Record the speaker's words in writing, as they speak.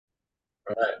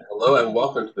All right. Hello and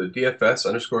welcome to the DFS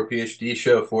underscore PhD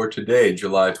show for today,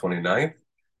 July 29th.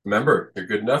 Remember, you're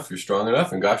good enough, you're strong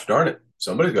enough, and gosh darn it,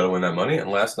 somebody's got to win that money.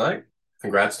 And last night,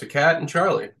 congrats to Kat and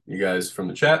Charlie. You guys from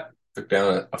the chat took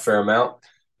down a fair amount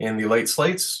in the late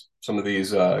slates. Some of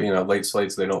these, late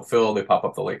slates, they don't fill, they pop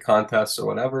up the late contests or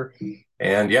whatever.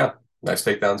 And yeah, nice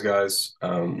takedowns, guys.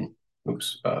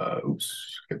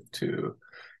 Skip to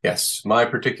Yes, my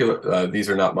particular these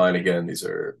are not mine again. These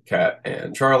are Kat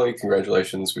and Charlie.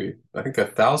 Congratulations. I think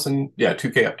 1,000, yeah,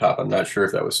 2K up top. I'm not sure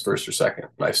if that was first or second.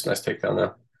 Nice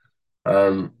takedown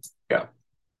though. Yeah.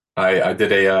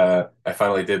 I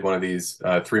finally did one of these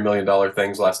 $3 million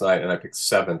things last night and I picked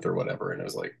seventh or whatever. And it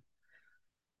was like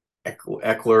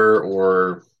Eckler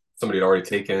or somebody had already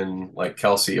taken like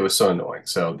Kelsey. It was so annoying.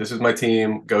 So this is my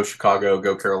team. Go Chicago,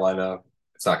 go Carolina.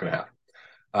 It's not gonna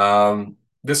happen.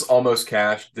 This almost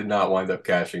cashed, did not wind up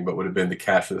cashing, but would have been the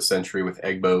cash of the century with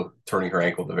Egbo turning her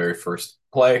ankle the very first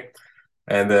play.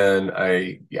 And then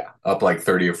up like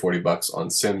 30 or 40 bucks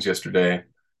on Sims yesterday,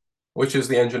 which is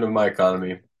the engine of my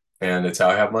economy. And it's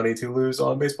how I have money to lose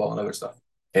on baseball and other stuff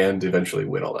and eventually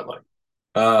win all that money.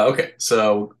 Okay,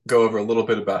 so go over a little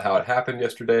bit about how it happened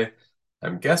yesterday.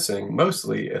 I'm guessing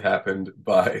mostly it happened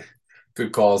by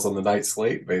good calls on the night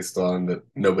slate based on that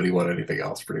nobody won anything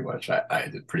else pretty much. I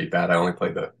did pretty bad. I only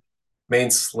played the main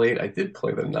slate. I did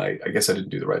play the night. I guess I didn't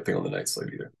do the right thing on the night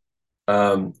slate either.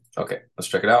 Okay, let's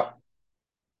check it out.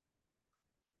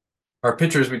 Our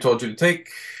pitchers we told you to take.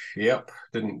 Yep,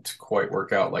 didn't quite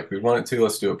work out like we wanted to.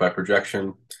 Let's do it by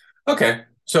projection. Okay,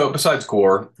 so besides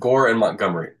Gore and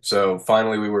Montgomery. So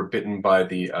finally we were bitten by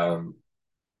the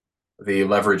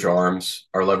leverage arms.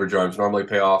 Our leverage arms normally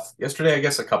pay off. Yesterday, I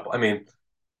guess a couple. I mean,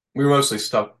 we were mostly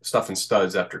stuffing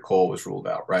studs after Cole was ruled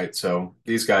out, right? So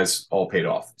these guys all paid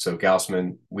off. So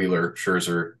Gaussman, Wheeler,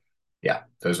 Scherzer, yeah,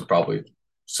 those are probably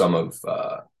some of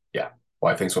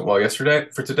why things went well yesterday.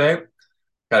 For today,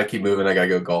 got to keep moving. I got to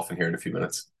go golfing here in a few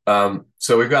minutes.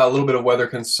 So we've got a little bit of weather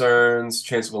concerns,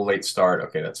 chance of a late start.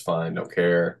 Okay, that's fine. Don't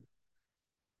care.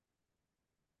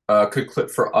 Could clip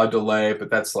for a delay,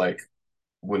 but that's like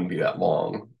wouldn't be that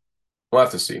long. We'll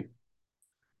have to see.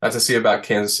 I have to see about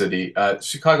Kansas City.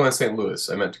 Chicago and St. Louis.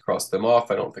 I meant to cross them off.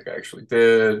 I don't think I actually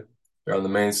did. They're on the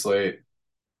main slate.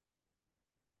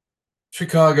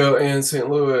 Chicago and St.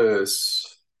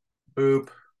 Louis. Boop,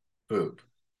 boop.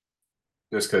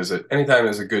 Just because anytime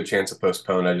there's a good chance of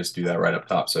postpone, I just do that right up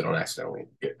top so I don't accidentally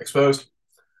get exposed.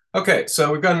 Okay,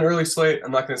 so we've got an early slate.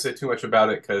 I'm not going to say too much about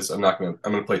it because I'm going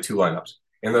to play two lineups.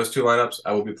 In those two lineups,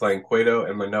 I will be playing Cueto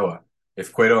and Manoah.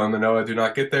 If Cueto and Manoah do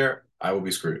not get there, I will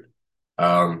be screwed.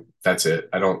 That's it.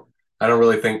 I don't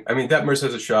really think. I mean, Detmers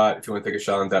has a shot. If you want to take a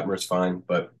shot on Detmers, fine.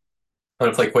 But I'm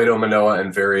going to play Cueto, Manoah,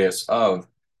 and various of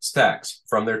stacks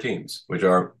from their teams, which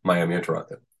are Miami and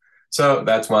Toronto. So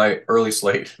that's my early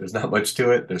slate. There's not much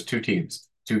to it. There's two teams,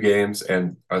 two games,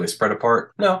 and are they spread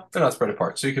apart? No, they're not spread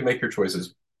apart. So you can make your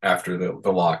choices after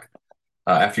the lock.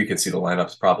 After you can see the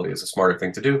lineups, probably is a smarter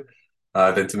thing to do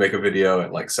than to make a video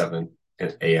at like 7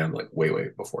 a.m., like way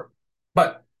before.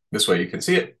 But this way you can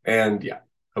see it. And yeah,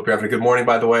 hope you're having a good morning,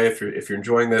 by the way. If you're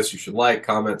enjoying this, you should like,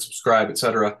 comment, subscribe,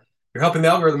 etc. You're helping the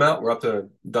algorithm out. We're up to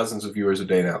dozens of viewers a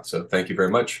day now. So thank you very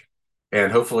much.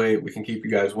 And hopefully we can keep you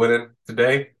guys winning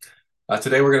today.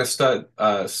 Today we're going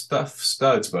to stuff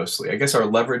studs mostly. I guess our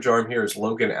leverage arm here is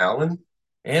Logan Allen.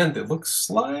 And it looks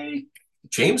like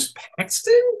James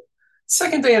Paxton?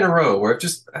 Second day in a row where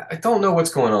I don't know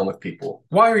what's going on with people.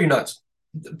 Why are you nuts?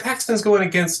 Paxton's going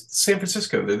against San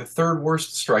Francisco. They're the third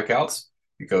worst strikeouts.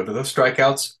 You go to the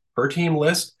strikeouts per team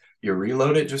list, you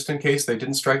reload it just in case they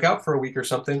didn't strike out for a week or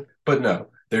something. But no,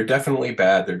 they're definitely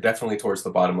bad. They're definitely towards the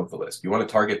bottom of the list. You want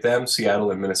to target them,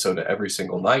 Seattle and Minnesota every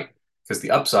single night because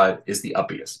the upside is the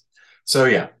uppiest. So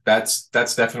yeah, that's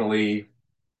definitely.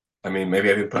 I mean, maybe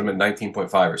I could put him at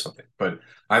 19.5 or something, but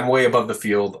I'm way above the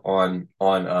field on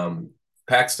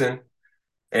Paxton.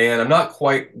 And I'm not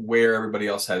quite where everybody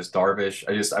else has Darvish.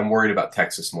 I'm worried about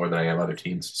Texas more than I am other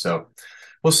teams. So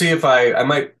we'll see if I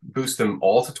might boost them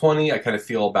all to 20. I kind of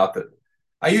feel about that.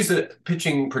 I use the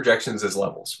pitching projections as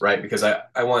levels, right? Because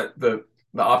I want the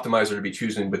optimizer to be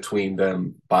choosing between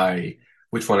them by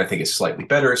which one I think is slightly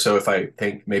better. So if I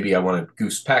think maybe I want to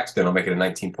goose Paxton, I'll make it a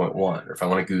 19.1. Or if I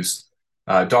want to goose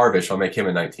Darvish, I'll make him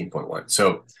a 19.1.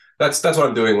 So that's what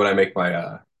I'm doing when I make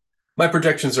my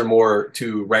projections are more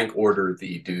to rank order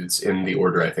the dudes in the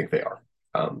order I think they are,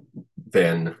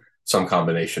 than some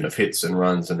combination of hits and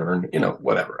runs and earn,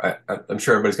 whatever. I'm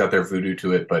sure everybody's got their voodoo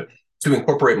to it, but to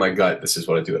incorporate my gut, this is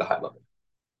what I do at a high level.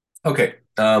 Okay,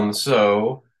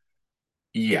 so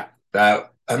yeah,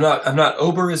 I'm not.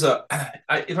 Ober is if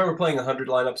I were playing 100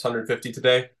 lineups, 150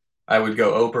 today, I would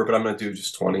go over, but I'm going to do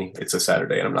just 20. It's a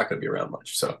Saturday, and I'm not going to be around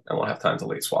much, so I won't have time to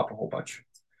late swap a whole bunch.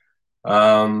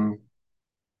 Um,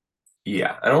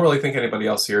 yeah, I don't really think anybody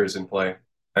else here is in play.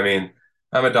 I mean,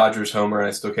 I'm a Dodgers homer, and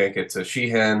I still can't get to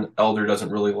Sheehan. Elder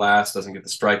doesn't really last, doesn't get the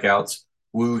strikeouts.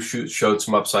 Showed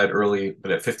some upside early,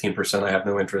 but at 15%, I have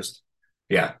no interest.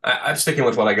 Yeah, I'm sticking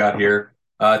with what I got here.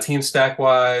 Team stack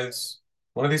wise,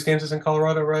 one of these games is in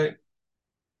Colorado, right?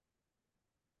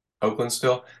 Oakland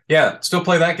still. Yeah, still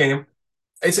play that game.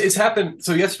 It's happened.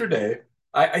 So yesterday,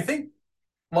 I think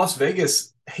Las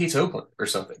Vegas hates Oakland or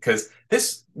something because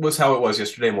this was how it was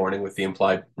yesterday morning with the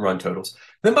implied run totals.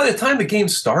 Then by the time the game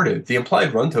started, the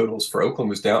implied run totals for Oakland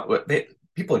was down.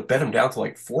 People had bet them down to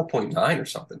like 4.9 or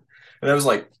something, and I was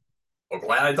like, well,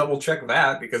 glad I double checked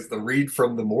that because the read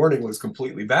from the morning was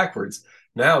completely backwards.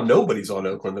 Now nobody's on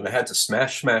Oakland, and I had to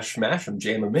smash them,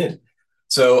 jam them in.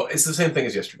 So it's the same thing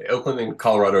as yesterday. Oakland and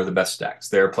Colorado are the best stacks.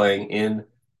 They're playing in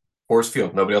Coors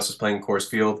Field. Nobody else is playing Coors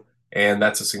Field, and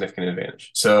that's a significant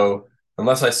advantage. So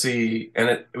unless I see,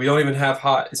 and we don't even have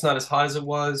hot. It's not as hot as it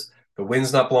was. The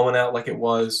wind's not blowing out like it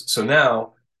was. So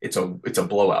now it's a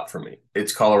blowout for me.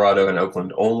 It's Colorado and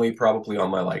Oakland only probably on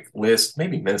my like list.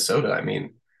 Maybe Minnesota. I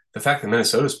mean, the fact that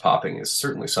Minnesota's popping is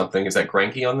certainly something. Is that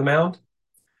Greinke on the mound?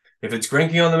 If it's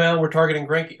Greinke on the mound, we're targeting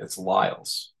Greinke. It's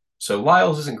Lyles. So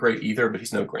Lyles isn't great either, but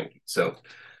he's no Greinke. So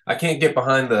I can't get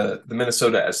behind the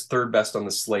Minnesota as third best on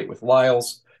the slate with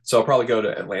Lyles. So I'll probably go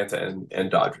to Atlanta and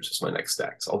Dodgers as my next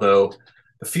stacks. Although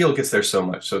the field gets there so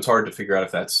much, so it's hard to figure out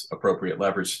if that's appropriate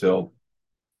leverage still.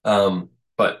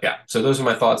 But yeah, so those are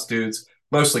my thoughts, dudes.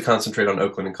 Mostly concentrate on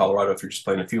Oakland and Colorado if you're just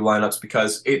playing a few lineups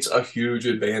because it's a huge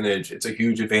advantage. It's a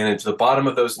huge advantage. The bottom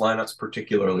of those lineups,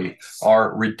 particularly,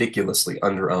 are ridiculously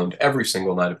underowned every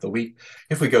single night of the week.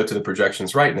 If we go to the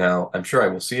projections right now, I'm sure I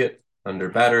will see it under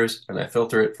batters and I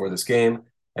filter it for this game.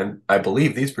 And I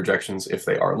believe these projections, if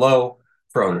they are low,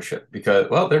 for ownership because,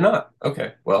 well, they're not.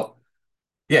 Okay, well,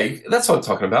 yeah, that's what I'm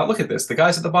talking about. Look at this. The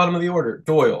guys at the bottom of the order,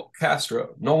 Doyle,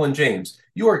 Castro, Nolan James,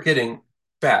 you are getting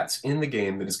bats in the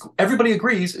game that is everybody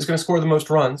agrees is going to score the most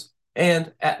runs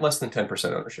and at less than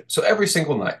 10% ownership. So every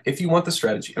single night, if you want the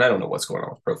strategy, and I don't know what's going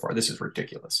on with Profar, this is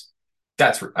ridiculous.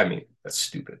 I mean, that's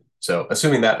stupid. So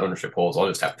assuming that ownership holds, I'll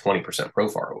just have 20%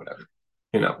 Profar or whatever.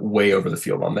 Way over the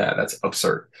field on that. That's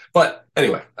absurd. But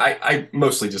anyway, I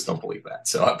mostly just don't believe that.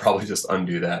 So I'll probably just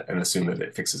undo that and assume that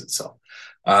it fixes itself.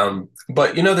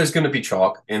 But there's going to be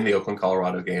chalk in the Oakland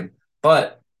Colorado game.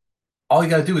 But all you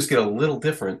got to do is get a little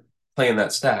different playing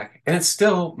that stack. And it's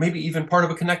still maybe even part of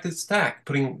a connected stack,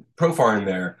 putting Profar in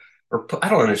there. I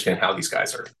don't understand how these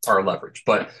guys are leveraged,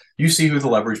 but you see who the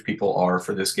leverage people are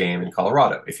for this game in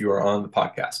Colorado if you are on the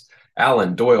podcast.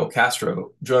 Allen, Doyle,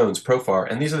 Castro, Jones,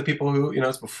 Profar, and these are the people who,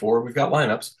 it's before we've got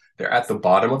lineups. They're at the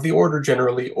bottom of the order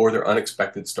generally, or they're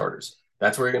unexpected starters.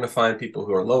 That's where you're going to find people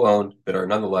who are low owned that are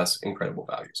nonetheless incredible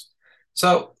values.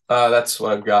 So that's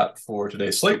what I've got for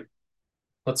today's slate.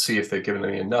 Let's see if they've given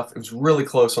me enough. It was really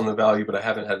close on the value, but I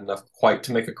haven't had enough quite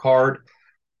to make a card.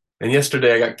 And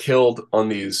yesterday I got killed on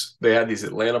these. They had these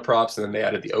Atlanta props, and then they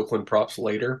added the Oakland props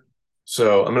later.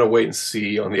 So I'm going to wait and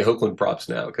see on the Oakland props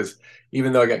now because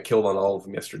even though I got killed on all of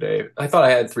them yesterday, I thought I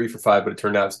had 3 for 5, but it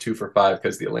turned out it's 2 for 5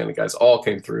 because the Atlanta guys all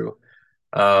came through.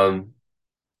 I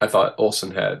thought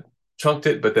Olsen had chunked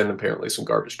it, but then apparently some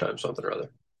garbage time, something or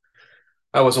other.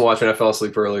 I wasn't watching. I fell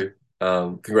asleep early.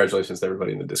 Congratulations to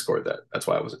everybody in the Discord. That's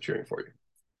why I wasn't cheering for you.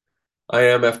 I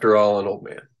am, after all, an old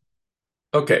man.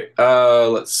 Okay,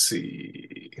 let's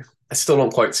see. I still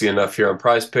don't quite see enough here on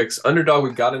prize picks. Underdog,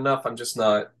 we've got enough.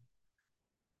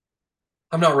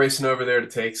 I'm not racing over there to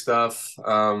take stuff.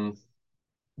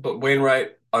 But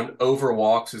Wainwright on over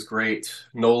walks is great.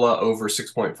 Nola over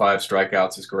 6.5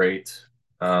 strikeouts is great.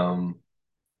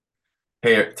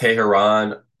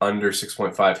 Teheran under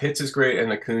 6.5 hits is great.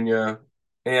 And Acuna,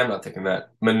 I'm not taking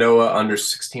that. Manoah under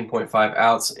 16.5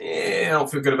 outs. I don't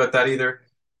feel good about that either.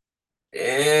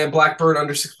 And Blackburn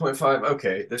under 6.5.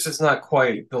 Okay, this is not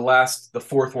quite the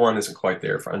fourth one isn't quite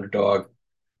there for underdog.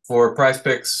 For prize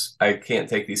picks, I can't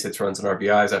take these hits, runs, and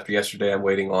RBIs after yesterday. I'm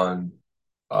waiting on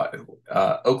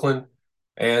Oakland.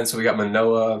 And so we got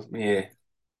Manoah.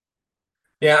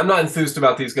 Yeah, I'm not enthused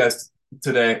about these guys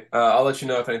today. I'll let you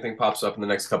know if anything pops up in the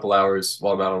next couple hours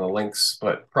while I'm out on the links,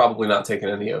 but probably not taking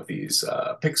any of these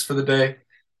picks for the day.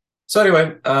 So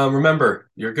anyway,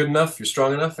 remember, you're good enough, you're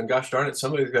strong enough, and gosh darn it,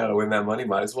 somebody's got to win that money.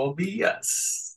 Might as well be us.